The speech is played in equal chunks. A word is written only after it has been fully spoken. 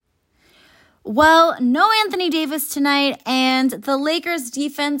Well, no Anthony Davis tonight, and the Lakers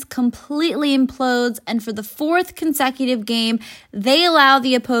defense completely implodes, and for the fourth consecutive game, they allow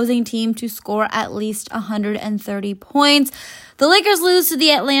the opposing team to score at least 130 points. The Lakers lose to the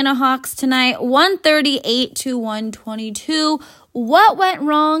Atlanta Hawks tonight, 138-122. What went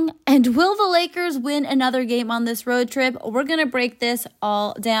wrong, and will the Lakers win another game on this road trip? We're going to break this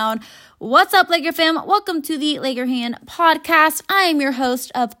all down. What's up, Laker fam? Welcome to the Laker Hand podcast. I am your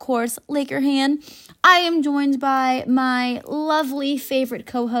host, of course, Laker Hand. I am joined by my lovely favorite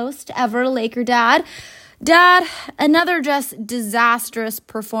co-host ever, Laker Dad. Dad, another just disastrous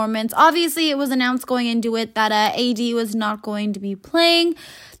performance. Obviously, it was announced going into it that AD was not going to be playing.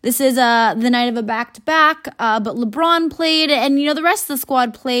 This is the night of a back-to-back, but LeBron played, and, the rest of the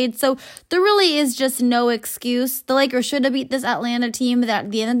squad played, so there really is just no excuse. The Lakers should have beat this Atlanta team, but at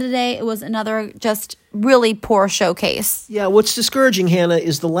the end of the day, it was another just really poor showcase. Yeah, what's discouraging, Hannah,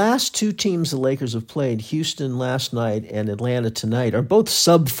 is the last two teams the Lakers have played, Houston last night and Atlanta tonight, are both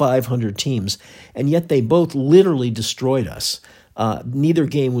sub-500 teams, and yet they both literally destroyed us. Neither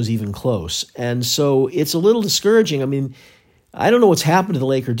game was even close, and so it's a little discouraging. I mean, I don't know what's happened to the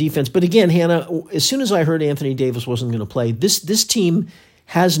Laker defense, but again, Hannah, as soon as I heard Anthony Davis wasn't going to play, this team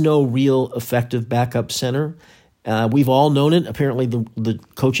has no real effective backup center. We've all known it. Apparently, the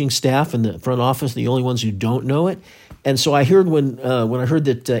coaching staff and the front office are the only ones who don't know it. And so I heard when I heard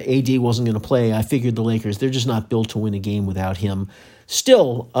that AD wasn't going to play, I figured the Lakers, they're just not built to win a game without him.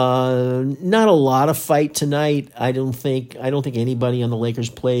 Still, not a lot of fight tonight. I don't think anybody on the Lakers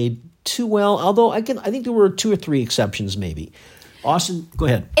played too well, although I think there were 2 or 3 exceptions maybe. Austin, go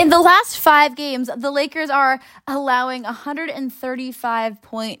ahead. In the last 5 games, the Lakers are allowing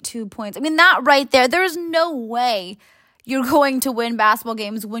 135.2 points. I mean, that right there's no way you're going to win basketball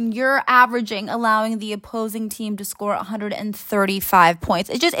games when you're allowing the opposing team to score 135 points.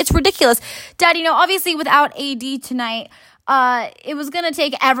 It's ridiculous. Dad, obviously without AD tonight, it was going to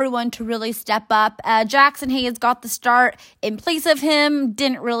take everyone to really step up. Jackson Hayes got the start in place of him.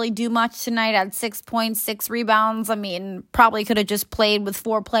 Didn't really do much tonight. Had 6 points, 6 rebounds. I mean, probably could have just played with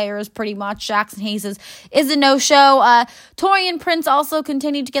 4 players pretty much. Jackson Hayes is a no-show. Taurean Prince also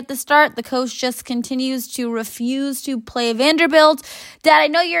continued to get the start. The coach just continues to refuse to play Vanderbilt. Dad, I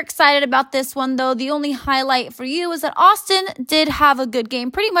know you're excited about this one, though. The only highlight for you is that Austin did have a good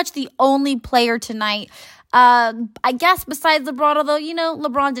game. Pretty much the only player tonight. I guess besides LeBron, although,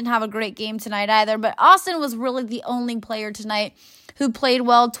 LeBron didn't have a great game tonight either, but Austin was really the only player tonight who played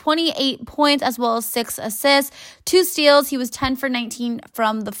well. 28 points as well as 6 assists, 2 steals. He was 10 for 19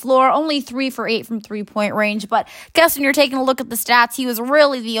 from the floor, only 3 for 8 from three-point range. But guess when you're taking a look at the stats, he was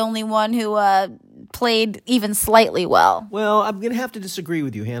really the only one who played even slightly well. Well, I'm going to have to disagree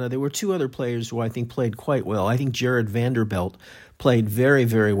with you, Hannah. There were 2 other players who I think played quite well. I think Jared Vanderbilt played very,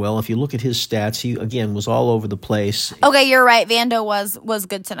 very well. If you look at his stats, he, again, was all over the place. Okay, you're right. Vando was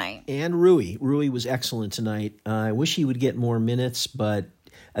good tonight. And Rui. Rui was excellent tonight. I wish he would get more minutes, but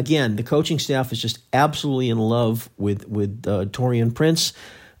again, the coaching staff is just absolutely in love with Taurean Prince.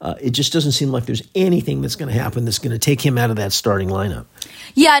 It just doesn't seem like there's anything that's going to happen that's going to take him out of that starting lineup.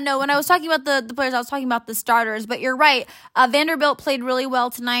 Yeah, no, when I was talking about the players, I was talking about the starters, but you're right. Vanderbilt played really well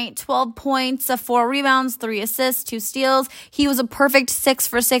tonight, 12 points, 4 rebounds, 3 assists, 2 steals. He was a perfect 6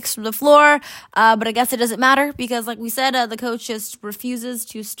 for 6 from the floor, but I guess it doesn't matter because, like we said, the coach just refuses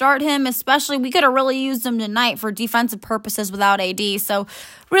to start him, especially we could have really used him tonight for defensive purposes without AD, so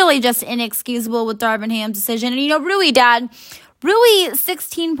really just inexcusable with Darvin Ham's decision. And, Rui, Dad,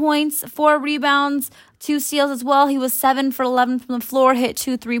 16 points, 4 rebounds, 2 steals as well. He was 7 for 11 from the floor, hit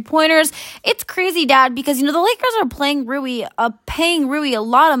 2 3-pointers. It's crazy, Dad, because, the Lakers are paying Rui a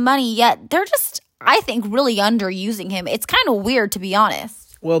lot of money, yet they're just, I think, really underusing him. It's kind of weird, to be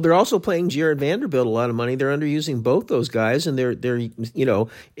honest. Well, they're also paying Jared Vanderbilt a lot of money. They're underusing both those guys, and we're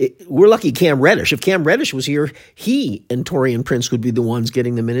lucky Cam Reddish. If Cam Reddish was here, he and Taurean Prince would be the ones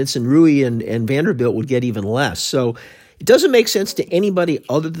getting the minutes, and Rui and Vanderbilt would get even less. So it doesn't make sense to anybody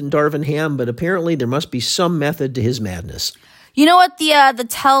other than Darvin Ham, but apparently there must be some method to his madness. You know what the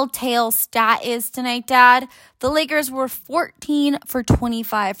telltale stat is tonight, Dad? The Lakers were 14 for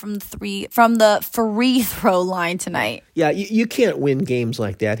 25 from the free throw line tonight. Yeah, you can't win games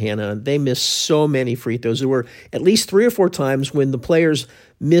like that, Hannah. They missed so many free throws. There were at least 3 or 4 times when the players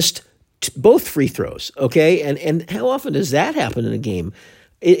missed both free throws, okay? And how often does that happen in a game?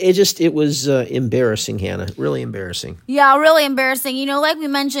 It was embarrassing, Hannah. Really embarrassing. Yeah, really embarrassing. Like we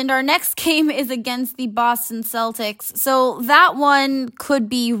mentioned, our next game is against the Boston Celtics. So that one could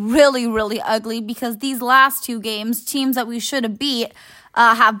be really, really ugly because these last 2 games, teams that we should have beat,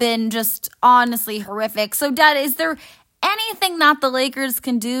 have been just honestly horrific. So, Dad, is there anything that the Lakers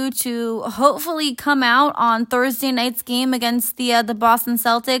can do to hopefully come out on Thursday night's game against the Boston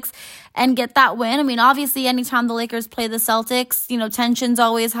Celtics and get that win. I mean, obviously, anytime the Lakers play the Celtics, tension's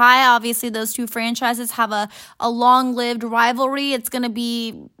always high. Obviously, those two franchises have a long-lived rivalry. It's going to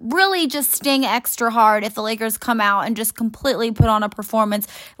be really just sting extra hard if the Lakers come out and just completely put on a performance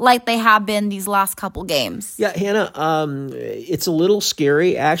like they have been these last couple games. Yeah, Hannah, it's a little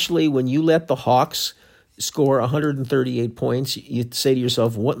scary, actually, when you let the Hawks score 138 points, you'd say to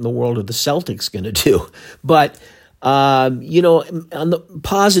yourself, what in the world are the Celtics going to do? But, on the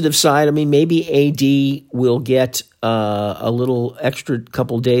positive side, I mean, maybe AD will get a little extra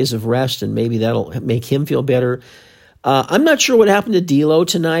couple days of rest, and maybe that'll make him feel better. I'm not sure what happened to D'Lo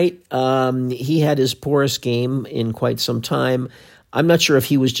tonight. He had his poorest game in quite some time. I'm not sure if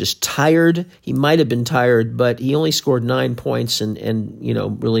he was just tired. He might have been tired, but he only scored 9 points and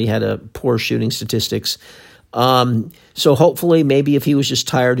really had a poor shooting statistics. So hopefully maybe if he was just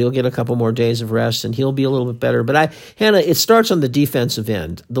tired, he'll get a couple more days of rest and he'll be a little bit better. But Hannah, it starts on the defensive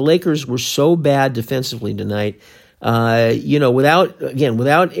end. The Lakers were so bad defensively tonight. Without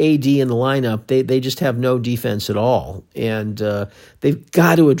AD in the lineup, they just have no defense at all. And they've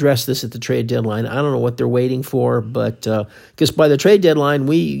got to address this at the trade deadline. I don't know what they're waiting for, but because by the trade deadline,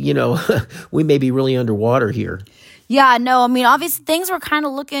 we may be really underwater here. Yeah, no, I mean, obviously things were kind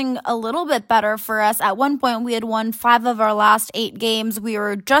of looking a little bit better for us. At one point, we had won 5 of our last 8 games. We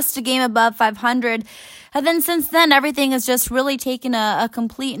were just a game above 500. And then since then, everything has just really taken a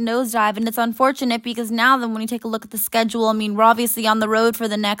complete nosedive. And it's unfortunate because now then when you take a look at the schedule, I mean, we're obviously on the road for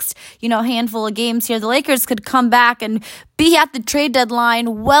the next, handful of games here. The Lakers could come back and be at the trade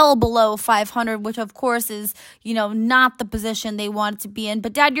deadline well below 500, which of course is, not the position they want to be in.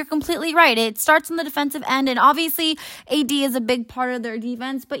 But Dad, you're completely right. It starts on the defensive end, and obviously AD is a big part of their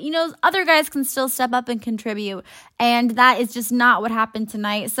defense, but other guys can still step up and contribute. And that is just not what happened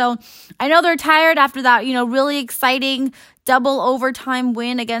tonight. So I know they're tired after that, really exciting double overtime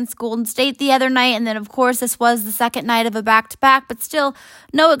win against Golden State the other night. And then, of course, this was the second night of a back-to-back, but still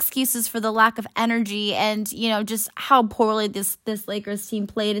no excuses for the lack of energy and, just how poorly this Lakers team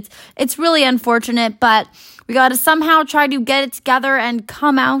played. It's really unfortunate, but we got to somehow try to get it together and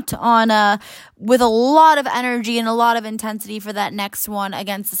come out on with a lot of energy and a lot of intensity for that next one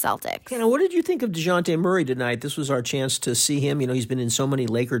against the Celtics. What did you think of DeJounte Murray tonight? This was our chance to see him. He's been in so many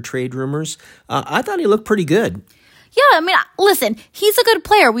Laker trade rumors. I thought he looked pretty good. Yeah, I mean, listen, he's a good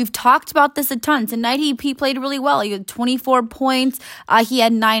player. We've talked about this a ton. Tonight, he played really well. He had 24 points. He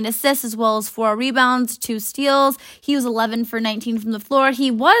had 9 assists as well as 4 rebounds, 2 steals. He was 11 for 19 from the floor.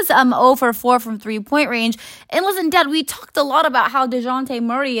 He was 0 for 4 from three-point range. And listen, Dad, we talked a lot about how DeJounte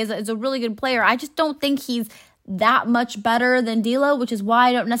Murray is a really good player. I just don't think he's that much better than D'Lo, which is why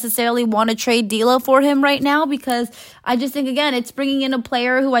I don't necessarily want to trade D'Lo for him right now, because I just think, again, it's bringing in a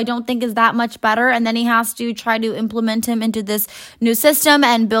player who I don't think is that much better, and then he has to try to implement him into this new system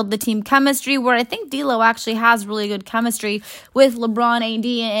and build the team chemistry, where I think D'Lo actually has really good chemistry with LeBron, AD,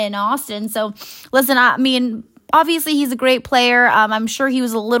 and Austin. So, listen, I mean, obviously, he's a great player. I'm sure he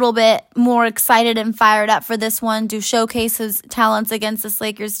was a little bit more excited and fired up for this one to showcase his talents against this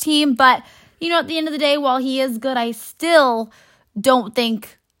Lakers team, but at the end of the day, while he is good, I still don't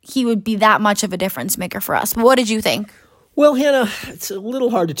think he would be that much of a difference maker for us. What did you think? Well, Hannah, it's a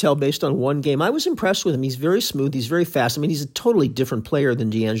little hard to tell based on one game. I was impressed with him. He's very smooth. He's very fast. I mean, he's a totally different player than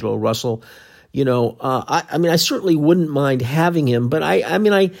D'Angelo Russell. I certainly wouldn't mind having him, but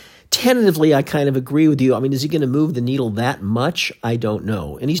I tentatively, I kind of agree with you. I mean, is he going to move the needle that much? I don't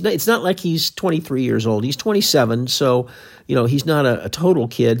know. And it's not like he's 23 years old. He's 27, so, he's not a total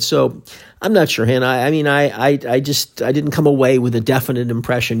kid. So I'm not sure, Hannah. I mean, I didn't come away with a definite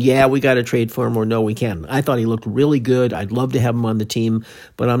impression. Yeah, we got to trade for him, or no, we can't. I thought he looked really good. I'd love to have him on the team,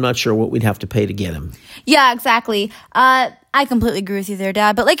 but I'm not sure what we'd have to pay to get him. Yeah, exactly. I completely agree with you there,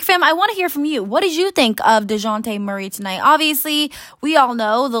 Dad. But Laker fam, I want to hear from you. What did you think of DeJounte Murray tonight? Obviously, we all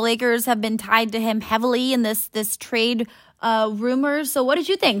know the Lakers have been tied to him heavily in this trade rumors. So what did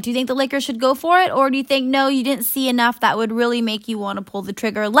you think? Do you think the Lakers should go for it? Or do you think, no, you didn't see enough that would really make you want to pull the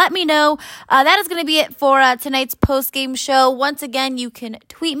trigger? Let me know. That is going to be it for tonight's post-game show. Once again, you can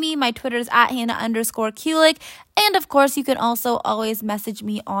tweet me. My Twitter is at Hannah_Kulik. And of course, you can also always message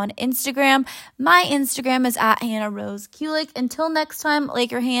me on Instagram. My Instagram is at Hannah Rose Kulik. Until next time,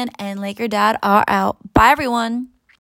 Laker Han and Laker Dad are out. Bye, everyone.